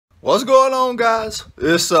What's going on, guys?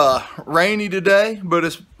 It's rainy today, but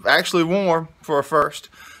it's actually warm for a first.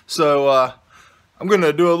 So I'm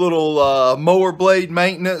gonna do a little mower blade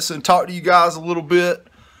maintenance and talk to you guys a little bit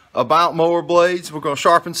about mower blades. We're gonna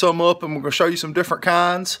sharpen some up and we're gonna show you some different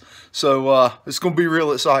kinds. So it's gonna be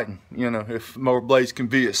real exciting, you know, if mower blades can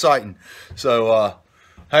be exciting. So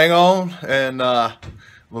hang on and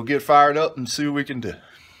we'll get fired up and see what we can do.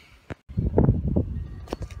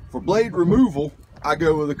 For blade removal, I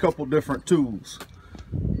go with a couple different tools.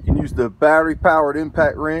 You can use the battery powered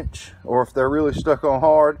impact wrench, or if they're really stuck on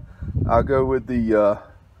hard, I'll go with the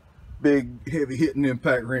big heavy hitting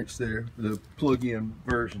impact wrench there, the plug-in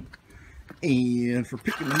version. And for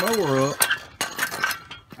picking the mower up,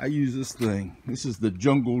 I use this thing. This is the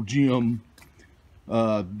Jungle Gym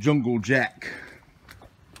Jungle Jack.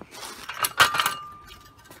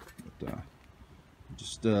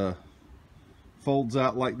 Just folds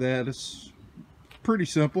out like that. It's pretty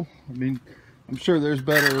simple. I mean, I'm sure there's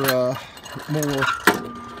better, more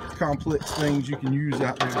complex things you can use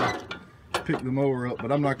out there to pick the mower up,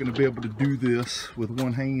 but I'm not going to be able to do this with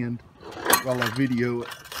one hand while I video it.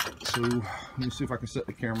 So let me see if I can set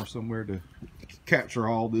the camera somewhere to capture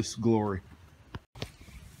all this glory.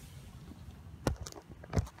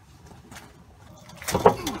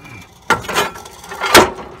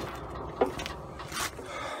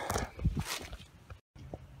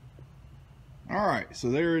 Alright, so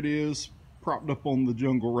there it is, propped up on the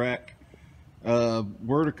jungle rack.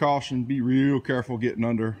 Word of caution, be real careful getting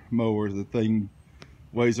under mowers. The thing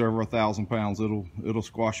weighs over 1,000 pounds. It'll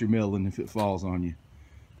squash your melon if it falls on you.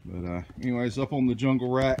 But anyways, up on the jungle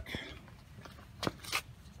rack.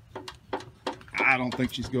 I don't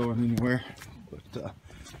think she's going anywhere, but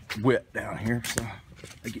wet down here, so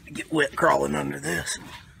I get wet crawling under this.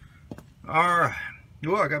 Alright,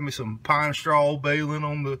 well, I got me some pine straw baling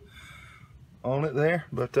on it there,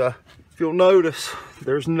 but if you'll notice,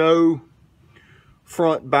 there's no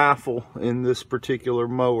front baffle in this particular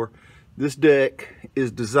mower. This deck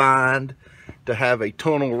is designed to have a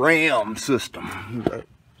tunnel ram system.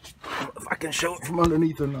 If I can show it from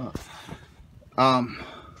underneath or not.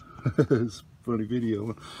 It's a funny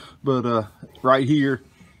video, but right here,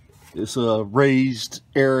 it's a raised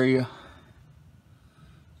area.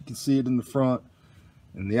 You can see it in the front,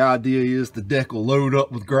 and the idea is the deck will load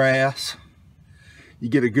up with grass. You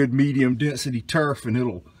get a good medium density turf, and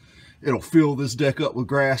it'll fill this deck up with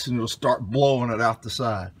grass, and it'll start blowing it out the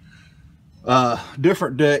side.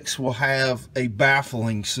 Different decks will have a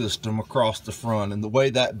baffling system across the front, and the way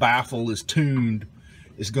that baffle is tuned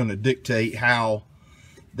is going to dictate how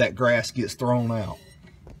that grass gets thrown out.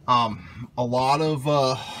 A lot of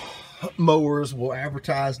mowers will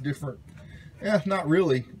advertise different. Not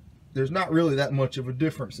really. There's not really that much of a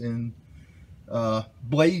difference in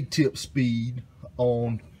blade tip speed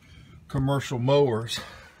on commercial mowers.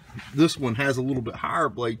 This one has a little bit higher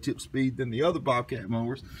blade tip speed than the other Bobcat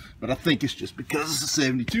mowers, but I think it's just because it's a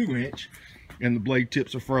 72 inch and the blade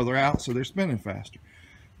tips are further out, so they're spinning faster.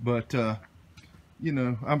 But you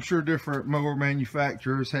know, I'm sure different mower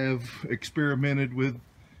manufacturers have experimented with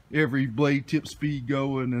every blade tip speed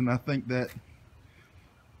going, and I think that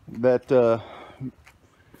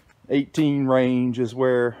 18 range is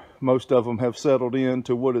where most of them have settled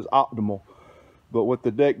into what is optimal. But what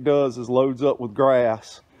the deck does is loads up with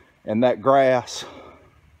grass, and that grass,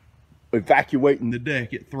 evacuating the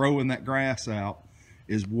deck, throwing that grass out,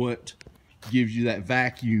 is what gives you that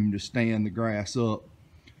vacuum to stand the grass up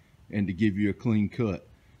and to give you a clean cut.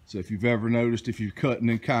 So if you've ever noticed, if you're cutting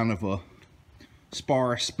in kind of a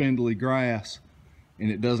sparse, spindly grass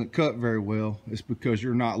and it doesn't cut very well, it's because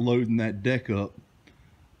you're not loading that deck up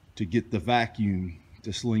to get the vacuum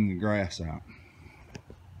to sling the grass out.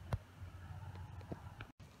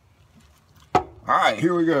 All right,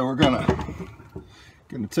 here we go. We're gonna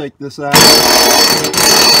take this out.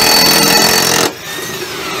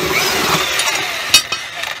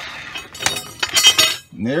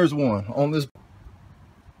 And there's one on this.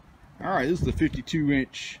 All right, this is the 52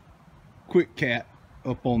 inch quick cap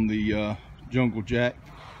up on the Jungle Jack.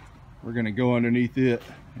 We're gonna go underneath it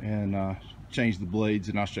and change the blades,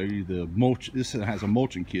 and I'll show you the mulch. This has a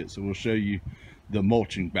mulching kit, so we'll show you the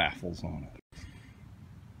mulching baffles on it.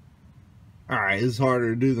 Alright, this is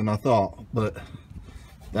harder to do than I thought, but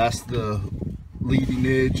that's the leading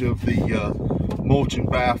edge of the mulching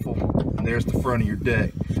baffle, and there's the front of your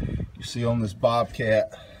deck. You see on this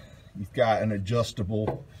Bobcat, you've got an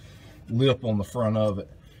adjustable lip on the front of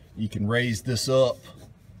it. You can raise this up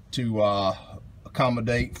to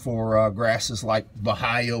accommodate for grasses like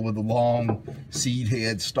Bahia with a long seed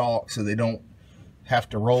head stalk, so they don't have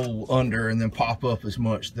to roll under and then pop up as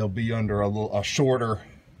much. They'll be under a shorter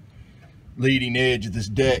leading edge of this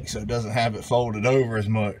deck so it doesn't have it folded over as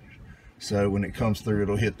much. So when it comes through,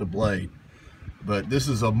 it'll hit the blade. But this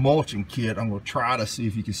is a mulching kit. I'm going to try to see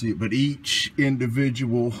if you can see it, but each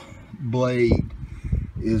individual blade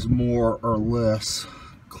is more or less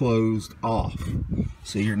closed off,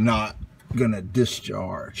 so you're not going to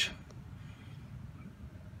discharge.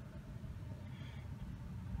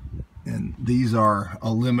 And these are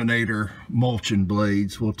eliminator mulching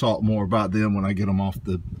blades. We'll talk more about them when I get them off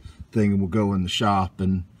the thing, and we'll go in the shop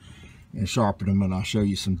and sharpen them, and I'll show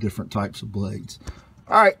you some different types of blades.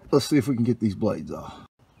 All right, let's see if we can get these blades off.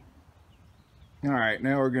 All right,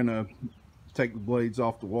 now we're gonna take the blades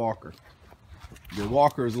off the walker. The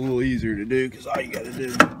walker is a little easier to do because all you gotta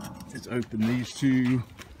do is open these two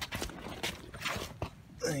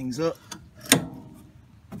things up.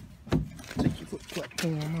 Take your foot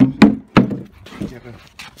platform off. You have a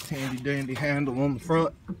handy dandy handle on the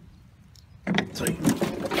front. So you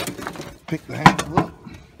pick the handle up.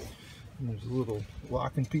 And there's a little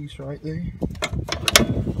locking piece right there.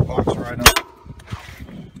 Locks right up.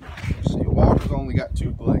 See, the walker's only got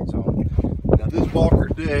 2 blades on it. Now this walker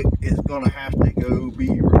deck is gonna have to go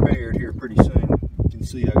be repaired here pretty soon. You can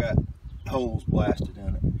see I got holes blasted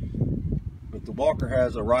in it. But the walker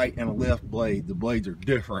has a right and a left blade. The blades are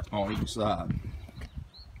different on each side.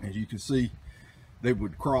 As you can see, they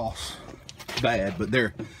would cross bad, but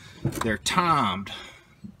they're timed.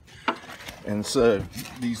 And so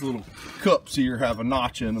these little cups here have a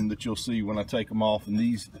notch in them that you'll see when I take them off, and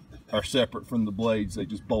these are separate from the blades. They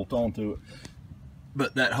just bolt onto it,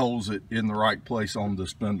 but that holds it in the right place on the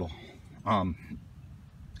spindle. The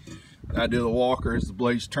idea of the walker is the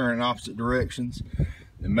blades turn in opposite directions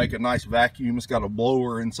and make a nice vacuum. It's got a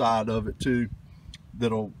blower inside of it too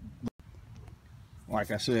that'll, like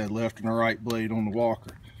I said, left and a right blade on the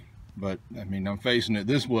walker. But I mean, I'm facing it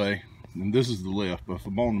this way and this is the left, but if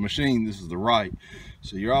I'm on the machine, this is the right.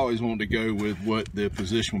 So you're always wanting to go with what the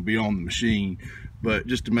position will be on the machine. But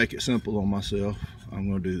just to make it simple on myself, I'm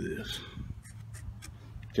going to do this,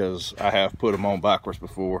 because I have put them on backwards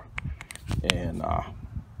before, and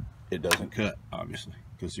it doesn't cut, obviously,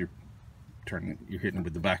 because you're hitting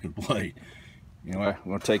with the back of the blade. Anyway, I'm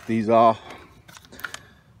going to take these off.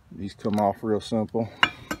 These come off real simple.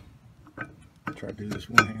 Try to do this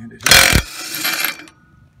one-handed.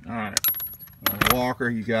 All right, on the walker,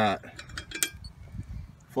 you got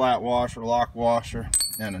flat washer, lock washer,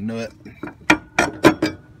 and a nut.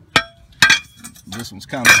 This one's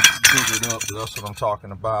kind of biggered up, but that's what I'm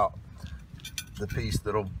talking about. The piece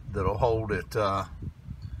that'll hold it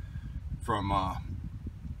from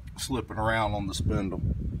slipping around on the spindle.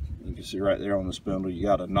 You can see right there on the spindle, you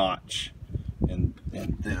got a notch, and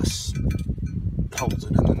this holds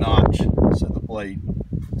it in the notch, so the blade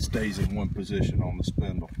stays in one position on the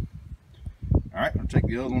spindle. All right, I'm gonna take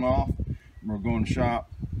the other one off. We're going to shop,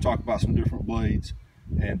 talk about some different blades,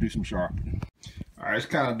 and do some sharpening. All right, it's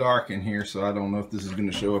kind of dark in here, so I don't know if this is going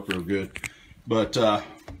to show up real good, but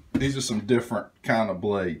these are some different kind of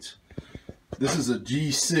blades. This is a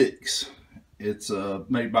G6. It's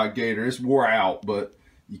made by Gator. It's wore out, but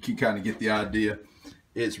you can kind of get the idea.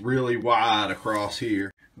 It's really wide across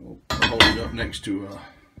here. We'll hold it up next to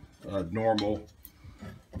a normal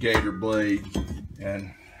Gator blade,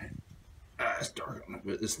 and it's dark on it,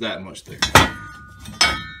 but it's that much thicker.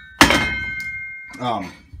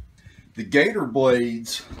 The Gator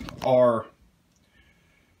blades are,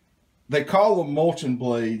 they call them mulching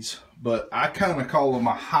blades, but I kind of call them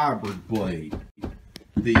a hybrid blade.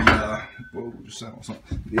 The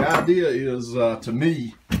idea is, to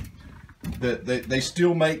me, that they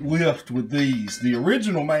still make lift with these. The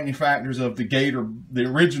original manufacturers of the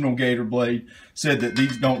original Gator blade said that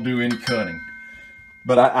these don't do any cutting.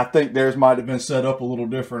 But I think theirs might have been set up a little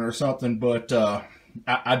different or something, but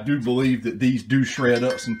I do believe that these do shred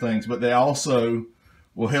up some things, but they also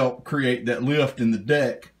will help create that lift in the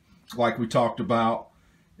deck like we talked about.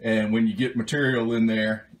 And when you get material in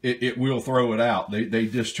there, it will throw it out. They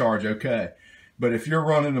discharge okay. But if you're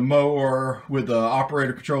running a mower with an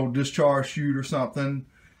operator controlled discharge chute or something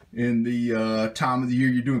in the time of the year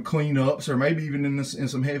you're doing cleanups, or maybe even in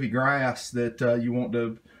some heavy grass that you want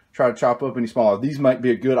to try to chop up any smaller, these might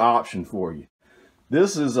be a good option for you.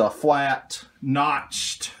 This is a flat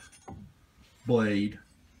notched blade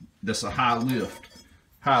that's a high lift.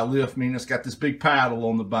 High lift meaning it's got this big paddle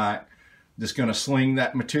on the back that's going to sling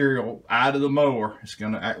that material out of the mower. It's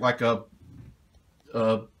going to act like a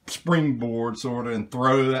springboard sort of, and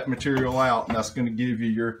throw that material out, and that's going to give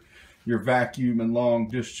you your vacuum and long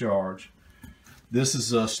discharge. This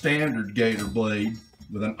is a standard Gator blade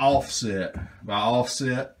with an offset. By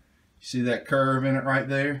offset, you see that curve in it right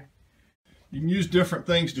there? You can use different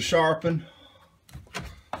things to sharpen.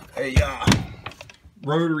 A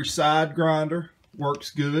rotary side grinder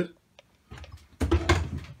works good.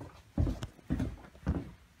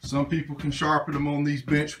 Some people can sharpen them on these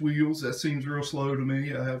bench wheels. That seems real slow to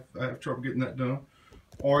me. I have trouble getting that done.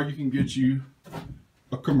 Or you can get you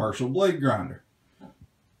a commercial blade grinder.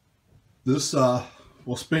 This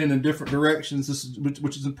will spin in different directions. This is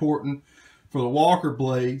which is important for the walker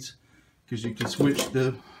blades, because you can switch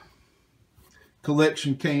the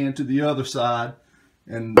collection can to the other side.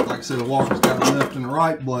 And like I said, the walker's got a left and a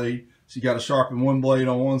right blade, so you got to sharpen one blade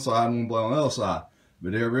on one side and one blade on the other side.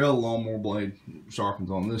 But every other lawnmower blade sharpens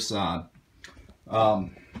on this side. The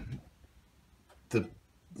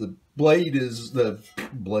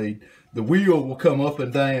wheel will come up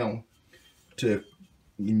and down and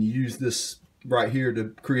you use this right here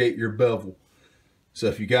to create your bevel. So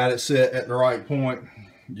if you got it set at the right point,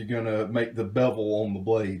 you're gonna make the bevel on the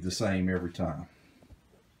blade the same every time.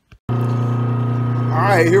 All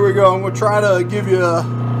right, here we go. I'm gonna try to give you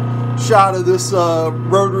a shot of this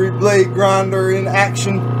rotary blade grinder in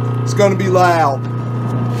action. It's gonna be loud.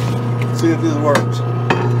 Let's see if this works.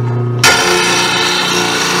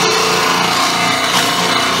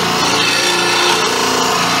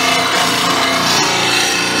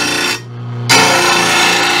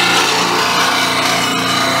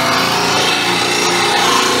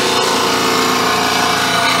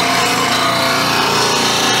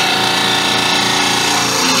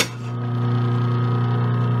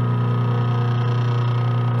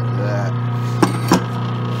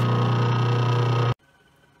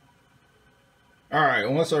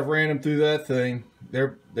 Alright, once I've ran them through that thing,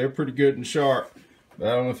 they're pretty good and sharp. But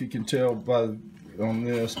I don't know if you can tell on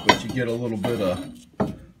this, but you get a little bit of,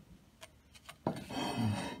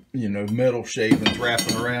 you know, metal shavings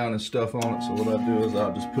wrapping around and stuff on it. So what I do is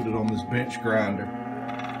I'll just put it on this bench grinder.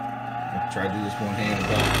 I'll try to do this one-handed.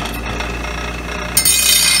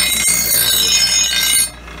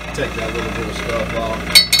 Take that little bit of stuff off.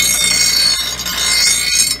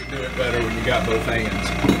 You can do it better when you got both hands.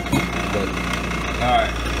 But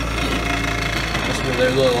alright, that's what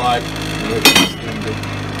they look like.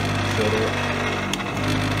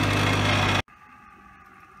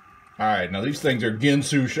 Alright, now these things are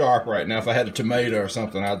Ginsu sharp right now. If I had a tomato or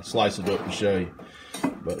something, I'd slice it up and show you.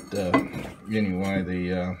 But anyway,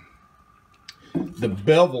 the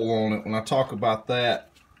bevel on it, when I talk about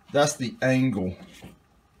that, that's the angle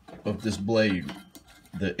of this blade,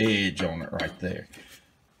 the edge on it right there.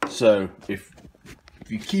 So if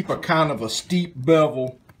you keep a kind of a steep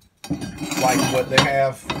bevel like what they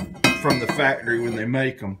have from the factory when they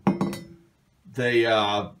make them,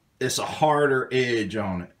 it's a harder edge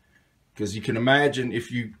on it. Because you can imagine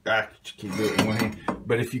if you, I can't do it in one hand,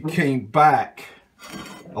 but if you came back,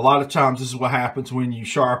 a lot of times this is what happens when you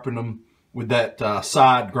sharpen them with that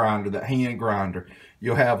side grinder, that hand grinder.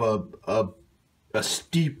 You'll have a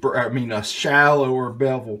steeper, a shallower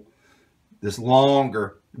bevel that's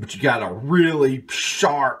longer, but you got a really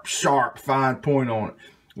sharp, fine point on it.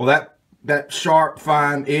 Well, that sharp,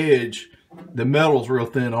 fine edge, the metal's real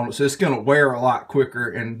thin on it, so it's going to wear a lot quicker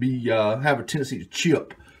and have a tendency to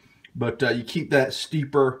chip. But you keep that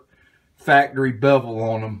steeper factory bevel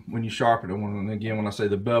on them when you sharpen them. And again, when I say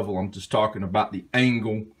the bevel, I'm just talking about the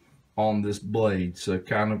angle on this blade. So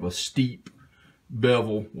kind of a steep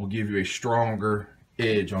bevel will give you a stronger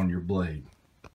edge on your blade.